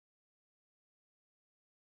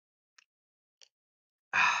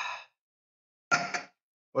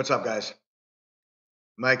What's up, guys?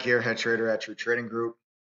 Mike here, head trader at True Trading Group,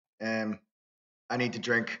 and I need to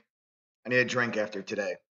drink. I need a drink after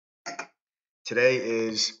today. Today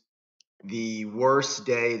is the worst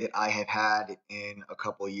day that I have had in a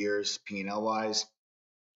couple of years, P&L wise.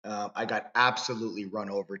 I got absolutely run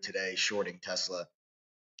over today shorting Tesla.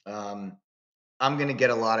 Um, I'm gonna get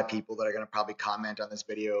a lot of people that are gonna probably comment on this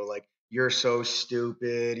video like, "You're so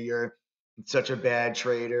stupid. You're such a bad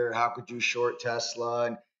trader. How could you short Tesla?"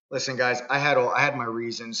 And listen, guys, I had my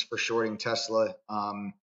reasons for shorting Tesla.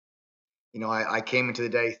 I came into the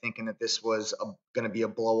day thinking that this was going to be a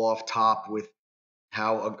blow off top with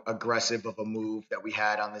how aggressive of a move that we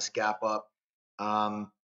had on this gap up.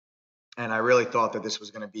 Um, and I really thought that this was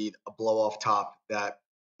going to be a blow off top that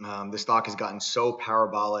the stock has gotten so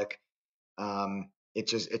parabolic.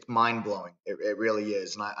 It's mind blowing. It really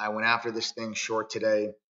is. And I went after this thing short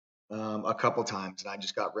today a couple times and I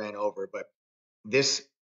just got ran over. But this,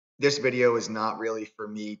 this video is not really for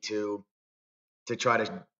me to try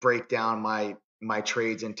to break down my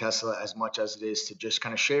trades in Tesla as much as it is to just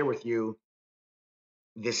kind of share with you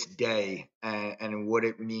this day and what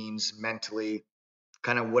it means mentally,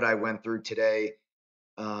 kind of what I went through today,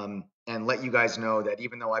 and let you guys know that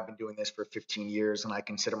even though I've been doing this for 15 years and I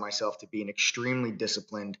consider myself to be an extremely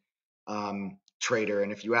disciplined trader,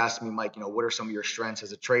 and if you ask me, Mike, what are some of your strengths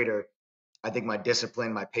as a trader? I think my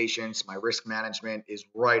discipline, my patience, my risk management is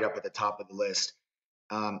right up at the top of the list.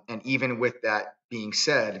 And even with that being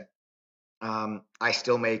said, I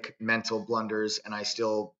still make mental blunders and I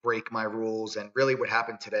still break my rules. And really, what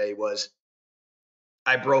happened today was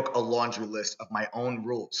I broke a laundry list of my own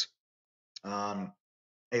rules, um,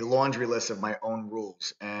 a laundry list of my own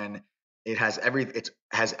rules, and it has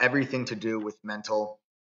everything to do with mental.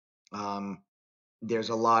 Um, there's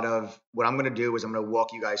a lot of what I'm going to do is I'm going to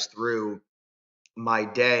walk you guys through my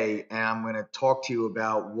day, and I'm going to talk to you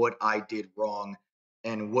about what I did wrong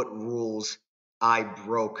and what rules I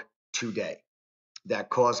broke today that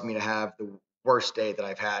caused me to have the worst day that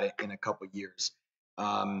I've had in a couple years.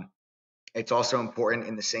 Um, it's also important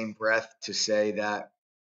in the same breath to say that,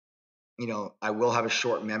 I will have a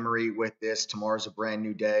short memory with this. Tomorrow's a brand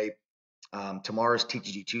new day. Tomorrow's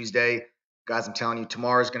TGG Tuesday. Guys, I'm telling you,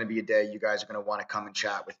 tomorrow's going to be a day you guys are going to want to come and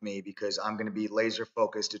chat with me because I'm going to be laser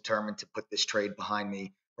focused, determined to put this trade behind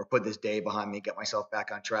me or put this day behind me, get myself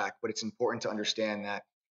back on track. But it's important to understand that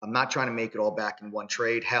I'm not trying to make it all back in one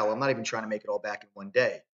trade. Hell, I'm not even trying to make it all back in one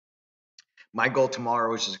day. My goal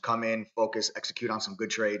tomorrow is just to come in, focus, execute on some good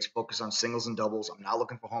trades, focus on singles and doubles. I'm not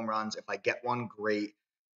looking for home runs. If I get one, great.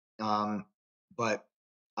 Um, but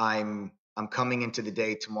I'm coming into the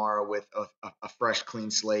day tomorrow with a fresh,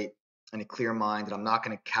 clean slate and a clear mind, and I'm not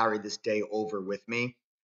going to carry this day over with me.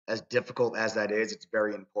 As difficult as that is, it's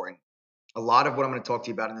very important. A lot of what I'm going to talk to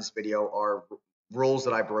you about in this video are rules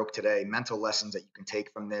that I broke today, mental lessons that you can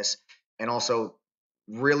take from this, and also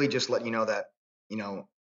really just let you know that, you know,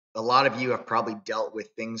 a lot of you have probably dealt with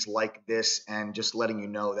things like this, and just letting you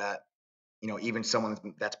know that, even someone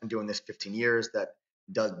that's been doing this 15 years that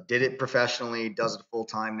did it professionally, does it full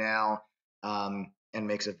time now, and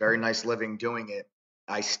makes a very nice living doing it.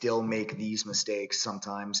 I still make these mistakes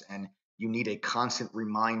sometimes, and you need a constant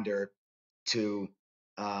reminder to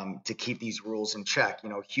to keep these rules in check.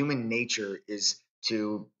 Human nature is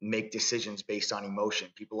to make decisions based on emotion.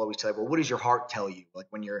 People always tell you, "Well, what does your heart tell you?" Like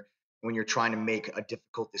when you're trying to make a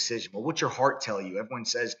difficult decision. Well, what's your heart tell you? Everyone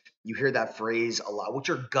says you hear that phrase a lot. What's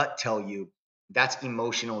your gut tell you? That's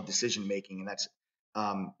emotional decision making,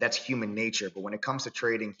 and that's human nature. But when it comes to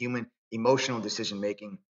trading, human emotional decision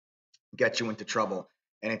making gets you into trouble.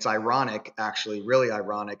 And it's ironic, actually, really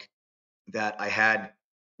ironic, that I had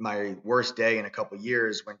my worst day in a couple of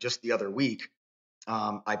years when just the other week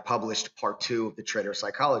I published part two of the trader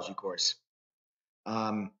psychology course.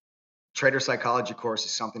 Um, trader psychology course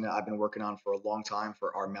is something that I've been working on for a long time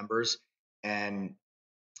for our members, and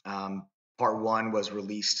part one was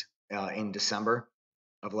released in December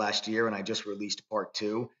of last year, and I just released part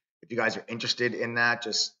two. If you guys are interested in that,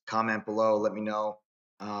 just comment below, let me know,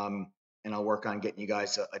 and I'll work on getting you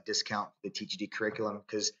guys a discount for the TGD curriculum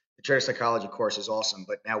because the trader psychology course is awesome.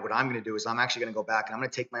 But now what I'm going to do is I'm actually going to go back and I'm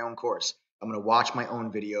going to take my own course. I'm going to watch my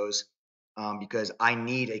own videos because I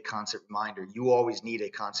need a constant reminder. You always need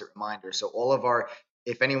a constant reminder. So all of our,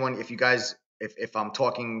 if anyone, if you guys, if I'm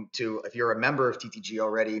talking to, if you're a member of TTG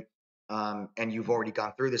already, and you've already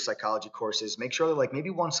gone through the psychology courses, make sure that like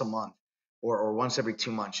maybe once a month or once every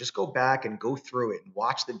 2 months, just go back and go through it and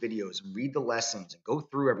watch the videos and read the lessons and go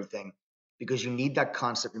through everything because you need that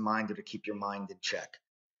constant reminder to keep your mind in check.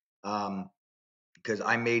 Because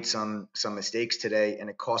I made some mistakes today and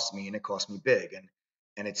it cost me big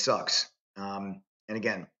and it sucks. And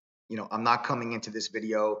again, I'm not coming into this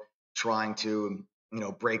video trying to,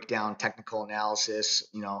 break down technical analysis.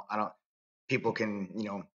 I don't, people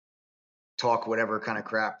can, talk whatever kind of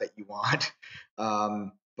crap that you want.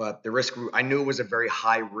 But the risk, I knew it was a very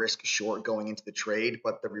high risk short going into the trade,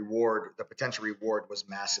 but the potential reward was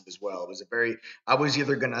massive as well. It was I was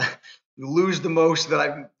either going to lose the most that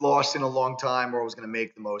I've lost in a long time, or I was going to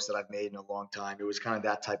make the most that I've made in a long time. It was kind of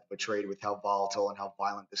that type of a trade with how volatile and how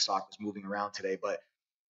violent the stock was moving around today. But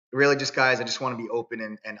really, just guys, I just want to be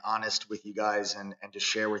open and honest with you guys, and just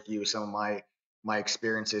share with you some of my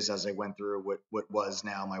experiences as I went through what was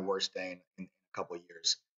now my worst day in a couple of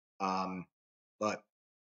years. But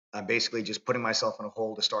I'm basically just putting myself in a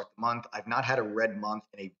hole to start the month. I've not had a red month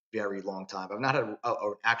in a very long time. I've not had an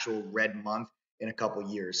actual red month in a couple of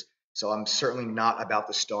years. So I'm certainly not about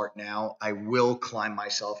to start now. I will climb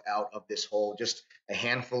myself out of this hole. Just a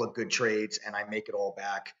handful of good trades, and I make it all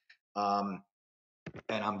back. And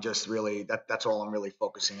I'm just really that's all I'm really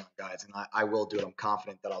focusing on, guys. And I will do it. I'm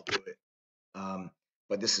confident that I'll do it.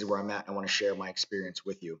 But this is where I'm at. I want to share my experience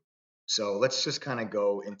with you. So let's just kind of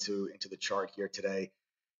go into the chart here today.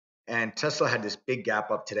 And Tesla had this big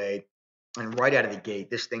gap up today, and right out of the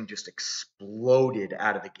gate, this thing just exploded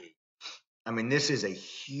out of the gate. I mean, this is a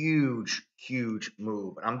huge, huge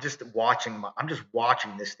move. And I'm just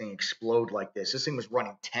watching this thing explode like this. This thing was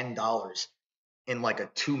running $10 in like a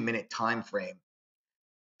 2-minute time frame.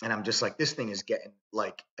 And I'm just like, this thing is getting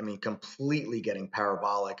completely getting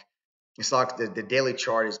parabolic. The daily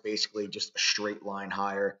chart is basically just a straight line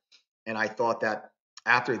higher. And I thought that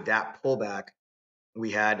after that pullback,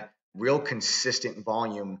 we had real consistent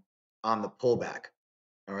volume on the pullback.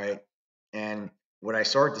 All right. And what I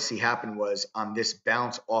started to see happen was on this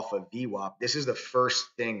bounce off of VWAP, this is the first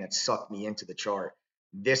thing that sucked me into the chart.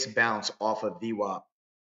 This bounce off of VWAP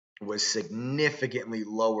was significantly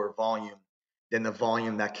lower volume than the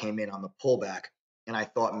volume that came in on the pullback. And I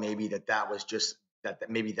thought maybe that was just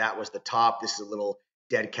maybe that was the top. This is a little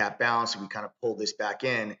dead cat bounce. We kind of pull this back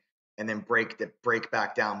in and then break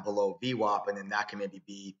back down below VWAP, and then that can maybe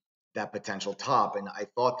be that potential top. And I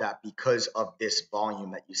thought that because of this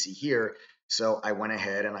volume that you see here. So I went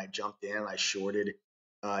ahead and I jumped in and I shorted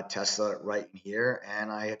Tesla right in here,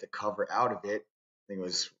 and I had to cover out of it. I think it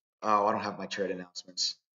was, oh, I don't have my trade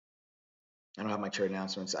announcements.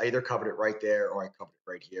 I either covered it right there or I covered it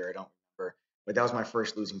right here. I don't remember. But that was my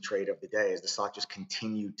first losing trade of the day, as the stock just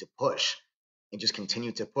continued to push. It just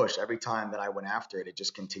continued to push. Every time that I went after it, it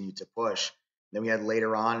just continued to push. Then we had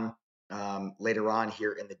later on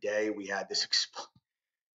here in the day, we had this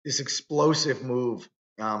explosive move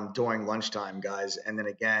during lunchtime, guys. And then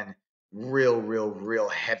again, real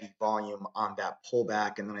heavy volume on that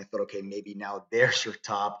pullback. And then I thought, okay, maybe now there's your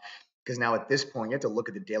top. Because now at this point, you have to look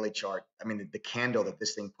at the daily chart. I mean, the candle that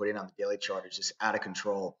this thing put in on the daily chart is just out of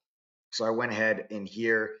control. So I went ahead in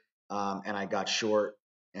here and I got short,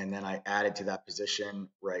 and then I added to that position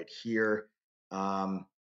right here. And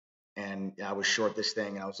I was short this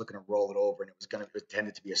thing, and I was looking to roll it over, and it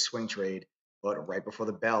intended to be a swing trade. But right before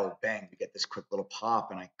the bell, bang, we get this quick little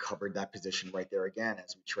pop, and I covered that position right there again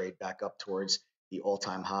as we trade back up towards the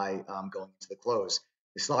all-time high going into the close.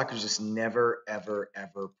 The stock has just never, ever,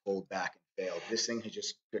 ever pulled back and failed. This thing has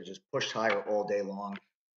just pushed higher all day long.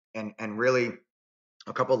 And really,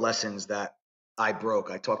 a couple of lessons that I broke.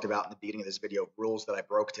 I talked about in the beginning of this video, rules that I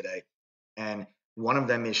broke today. And one of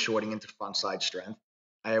them is shorting into front side strength.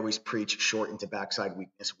 I always preach short into backside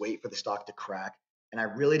weakness, wait for the stock to crack. And I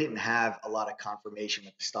really didn't have a lot of confirmation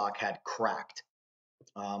that the stock had cracked.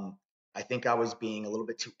 I think I was being a little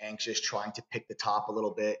bit too anxious, trying to pick the top a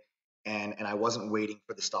little bit. And I wasn't waiting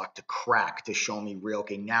for the stock to crack to show me real,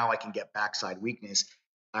 okay, now I can get backside weakness.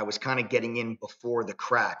 I was kind of getting in before the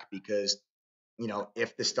crack, because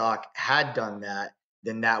if the stock had done that,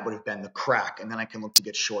 then that would have been the crack. And then I can look to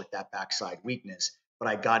get short that backside weakness. But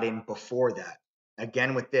I got in before that.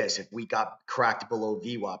 Again, with this, if we got cracked below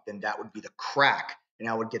VWAP, then that would be the crack, and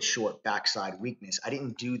I would get short backside weakness. I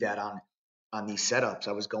didn't do that on these setups.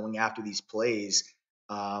 I was going after these plays,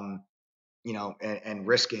 and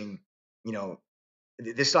risking,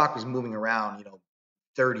 this stock was moving around,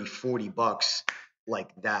 30, 40 bucks like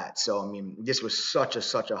that. So, I mean, this was such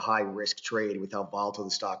a high risk trade with how volatile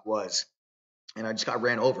the stock was. And I just got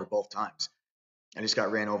ran over both times.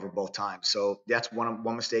 So that's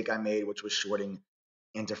one mistake I made, which was shorting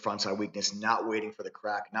into frontside weakness, not waiting for the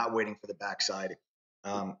crack, not waiting for the backside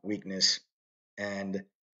weakness. And,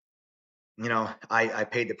 I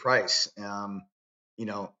paid the price.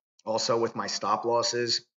 Also with my stop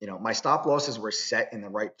losses, my stop losses were set in the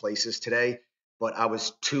right places today, but I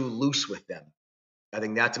was too loose with them. I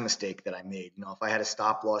think that's a mistake that I made. If I had a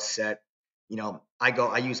stop loss set,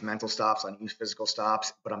 I use mental stops, I use physical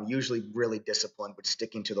stops, but I'm usually really disciplined with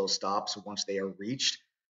sticking to those stops once they are reached.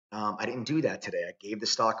 I didn't do that today. I gave the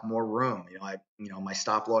stock more room. My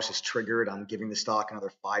stop loss is triggered. I'm giving the stock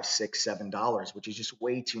another $5, $6, $7, which is just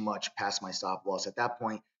way too much past my stop loss. At that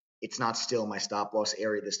point, it's not still my stop loss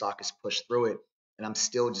area. The stock is pushed through it, and I'm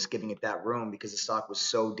still just giving it that room because the stock was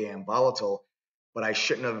so damn volatile. But I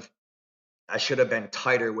shouldn't have. I should have been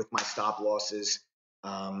tighter with my stop losses.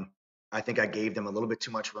 Um, I think I gave them a little bit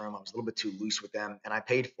too much room. I was a little bit too loose with them, and I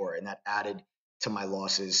paid for it, and that added to my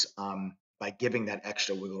losses by giving that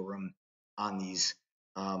extra wiggle room on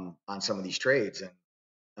on some of these trades,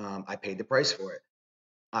 and I paid the price for it.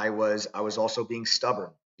 I was also being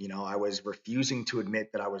stubborn. I was refusing to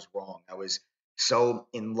admit that I was wrong. I was so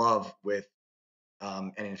in love with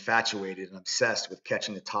and infatuated and obsessed with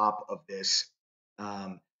catching the top of this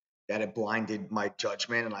um, that it blinded my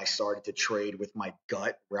judgment, and I started to trade with my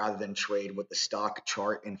gut rather than trade what the stock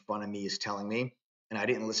chart in front of me is telling me. And I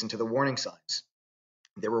didn't listen to the warning signs.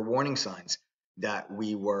 There were warning signs that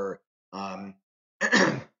we were um,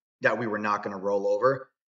 that we were not going to roll over,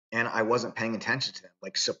 and I wasn't paying attention to them.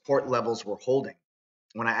 Like support levels were holding.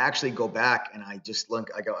 When I actually go back and I just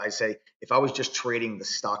look, I say, if I was just trading the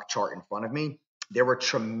stock chart in front of me, there were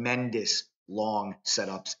tremendous long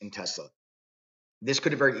setups in Tesla. This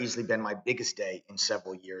could have very easily been my biggest day in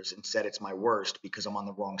several years. Instead, it's my worst because I'm on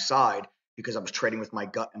the wrong side, because I was trading with my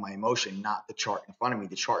gut and my emotion, not the chart in front of me.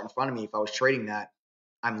 The chart in front of me, if I was trading that,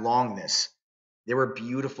 I'm long this. There were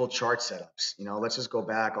beautiful chart setups. Let's just go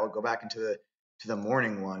back. I'll go back into the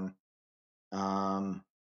morning one.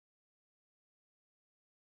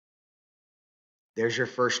 There's your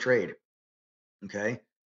first trade. Okay.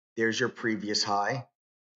 There's your previous high.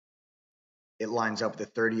 It lines up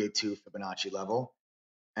with the 38.2 Fibonacci level.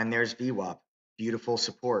 And there's VWAP, beautiful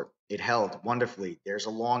support. It held wonderfully. There's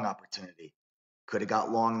a long opportunity. Could have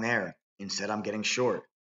got long there. Instead, I'm getting short.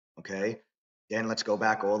 Okay. Then let's go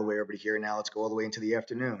back all the way over to here. Now let's go all the way into the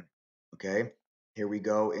afternoon. Okay. Here we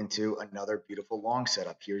go into another beautiful long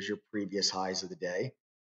setup. Here's your previous highs of the day.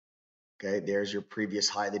 Okay. There's your previous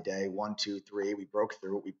high of the day. 1, 2, 3. We broke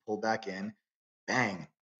through it. We pulled back in. Bang.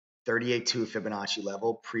 38.2 Fibonacci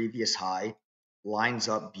level, previous high, lines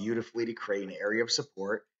up beautifully to create an area of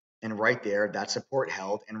support. And right there, that support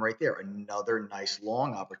held. And right there, another nice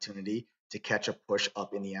long opportunity to catch a push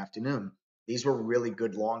up in the afternoon. These were really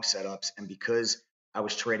good long setups. And because I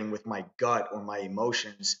was trading with my gut or my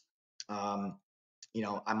emotions, I'm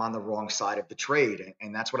on the wrong side of the trade.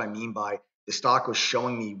 And that's what I mean by the stock was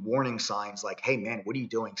showing me warning signs like, hey, man, what are you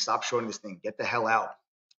doing? Stop shorting this thing. Get the hell out.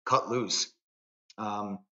 Cut loose.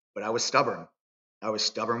 But I was stubborn. I was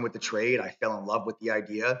stubborn with the trade. I fell in love with the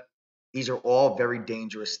idea. These are all very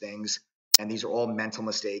dangerous things, and these are all mental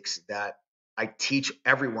mistakes that I teach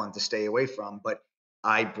everyone to stay away from. But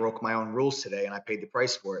I broke my own rules today, and I paid the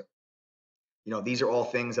price for it. These are all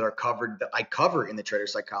things that I cover in the trader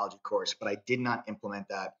psychology course, but I did not implement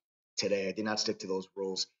that today. I did not stick to those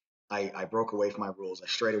rules. I broke away from my rules. I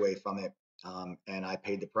strayed away from it, and I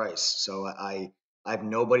paid the price. So I have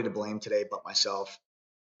nobody to blame today but myself.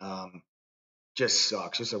 Um, just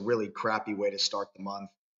sucks. Just a really crappy way to start the month,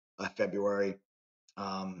 February.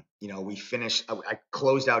 We finished. I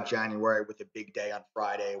closed out January with a big day on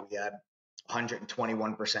Friday. We had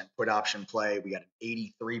 121% put option play. We got an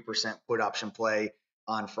 83% put option play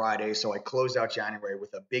on Friday. So I closed out January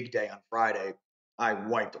with a big day on Friday. I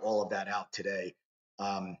wiped all of that out today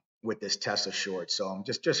with this Tesla short. So I'm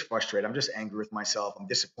just frustrated. I'm just angry with myself. I'm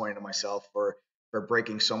disappointed in myself for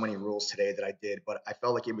breaking so many rules today that I did. But I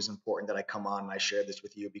felt like it was important that I come on and I share this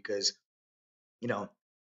with you because, you know,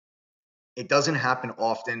 it doesn't happen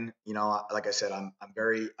often. Like I said, I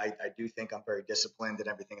do think I'm very disciplined and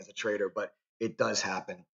everything as a trader, but it does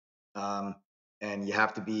happen. Um, and you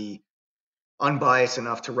have to be unbiased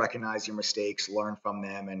enough to recognize your mistakes, learn from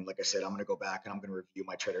them. And like I said, I'm going to go back and I'm going to review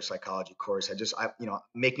my trader psychology course.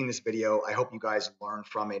 Making this video, I hope you guys learn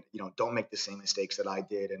from it. Don't make the same mistakes that I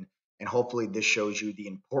did. And hopefully this shows you the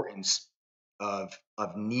importance of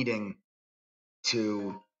needing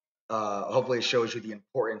to, hopefully it shows you the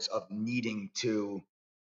importance of needing to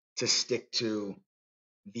stick to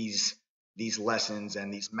these lessons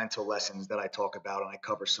and these mental lessons that I talk about and I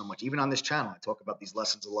cover so much. Even on this channel, I talk about these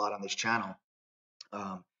lessons a lot on this channel.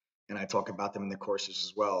 And I talk about them in the courses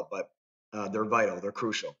as well, but they're vital, they're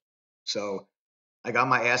crucial. So I got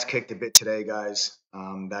my ass kicked a bit today, guys.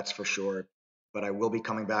 That's for sure. But I will be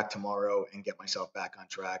coming back tomorrow and get myself back on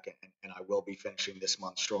track, and I will be finishing this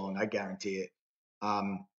month strong. I guarantee it.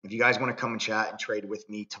 If you guys want to come and chat and trade with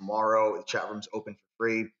me tomorrow, the chat room's open for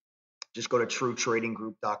free. Just go to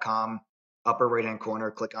truetradinggroup.com. upper right-hand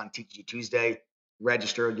corner, click on TG Tuesday,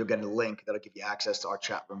 register. You'll get a link that'll give you access to our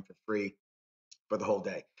chat room for free for the whole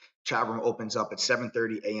day. Chat room opens up at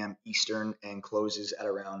 7:30 a.m. Eastern and closes at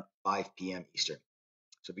around 5 p.m. Eastern.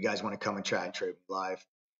 So if you guys want to come and chat and trade live,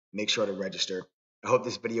 make sure to register. I hope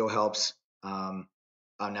this video helps. Now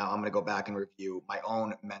I'm going to go back and review my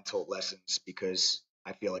own mental lessons because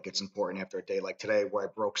I feel like it's important after a day like today where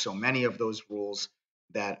I broke so many of those rules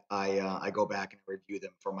that I go back and review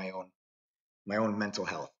them for my own mental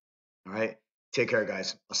health. All right. Take care,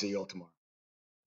 guys. I'll see you all tomorrow.